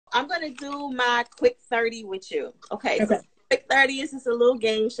I'm gonna do my quick 30 with you. Okay. Okay. So quick 30 is just a little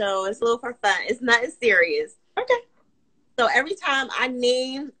game show. It's a little for fun. It's nothing serious. Okay. So every time I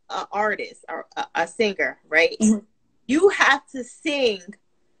name an artist or a singer, right? Mm-hmm. You have to sing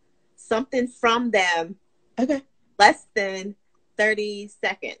something from them. Okay. Less than 30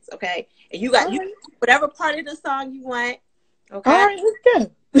 seconds. Okay. And you got whatever part of the song you want. Okay. All right. Let's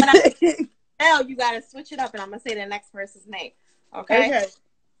go. Now you gotta switch it up, and I'm gonna say the next person's name. Okay. Okay.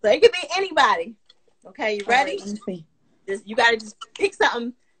 So it could be anybody. Okay, you ready? Right, let me see. You gotta just pick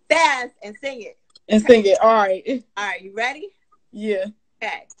something fast and sing it. And sing it. All right. All right, you ready? Yeah.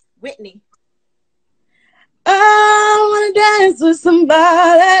 Okay, Whitney. I wanna dance with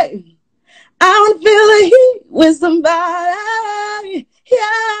somebody. I wanna feel the heat with somebody. Yeah,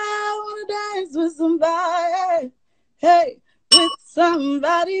 I wanna dance with somebody. Hey, with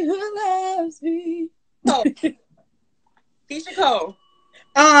somebody who loves me. Oh, Keisha Cole.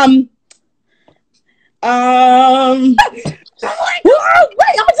 Wait,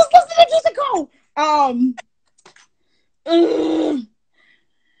 I'm just listening to Keisha Cole.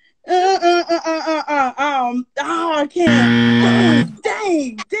 I can't.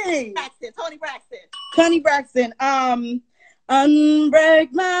 Dang. Tony Braxton. Connie Braxton.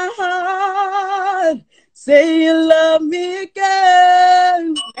 Unbreak my heart. Say you love me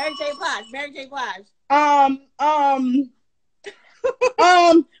again. Mary J. Blige.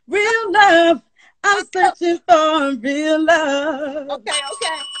 Real love. I'm searching for real love. Okay.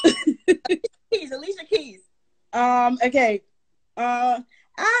 Alicia Keys. Okay.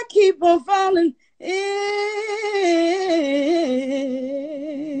 I keep on falling in.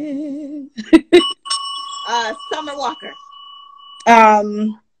 Summer Walker.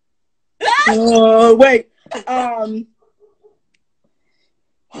 Wait.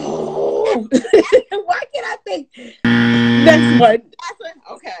 Why can't I think? Next one.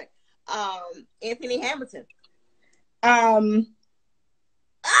 Okay. Anthony Hamilton.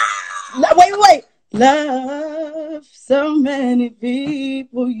 Wait. Love, so many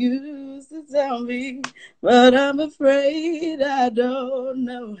people used to tell me, but I'm afraid I don't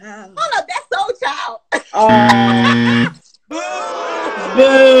know how. Hold up, that's Soul Child.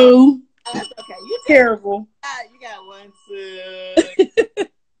 Boo. That's okay. You Terrible. You got 1, 2.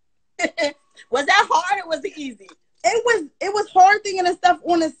 Was that hard or was it easy? It was hard thinking of stuff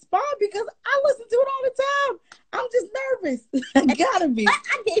on the spot because I listen to it all the time. I'm just nervous. I gotta be.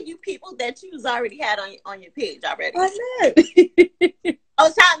 I gave you people that you already had on your page already. I know. I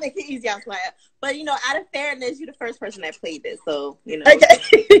was trying to make it easy, I'm playing. But out of fairness, you're the first person that played this, so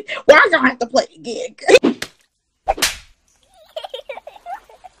Okay. Well, I'm gonna have to play again.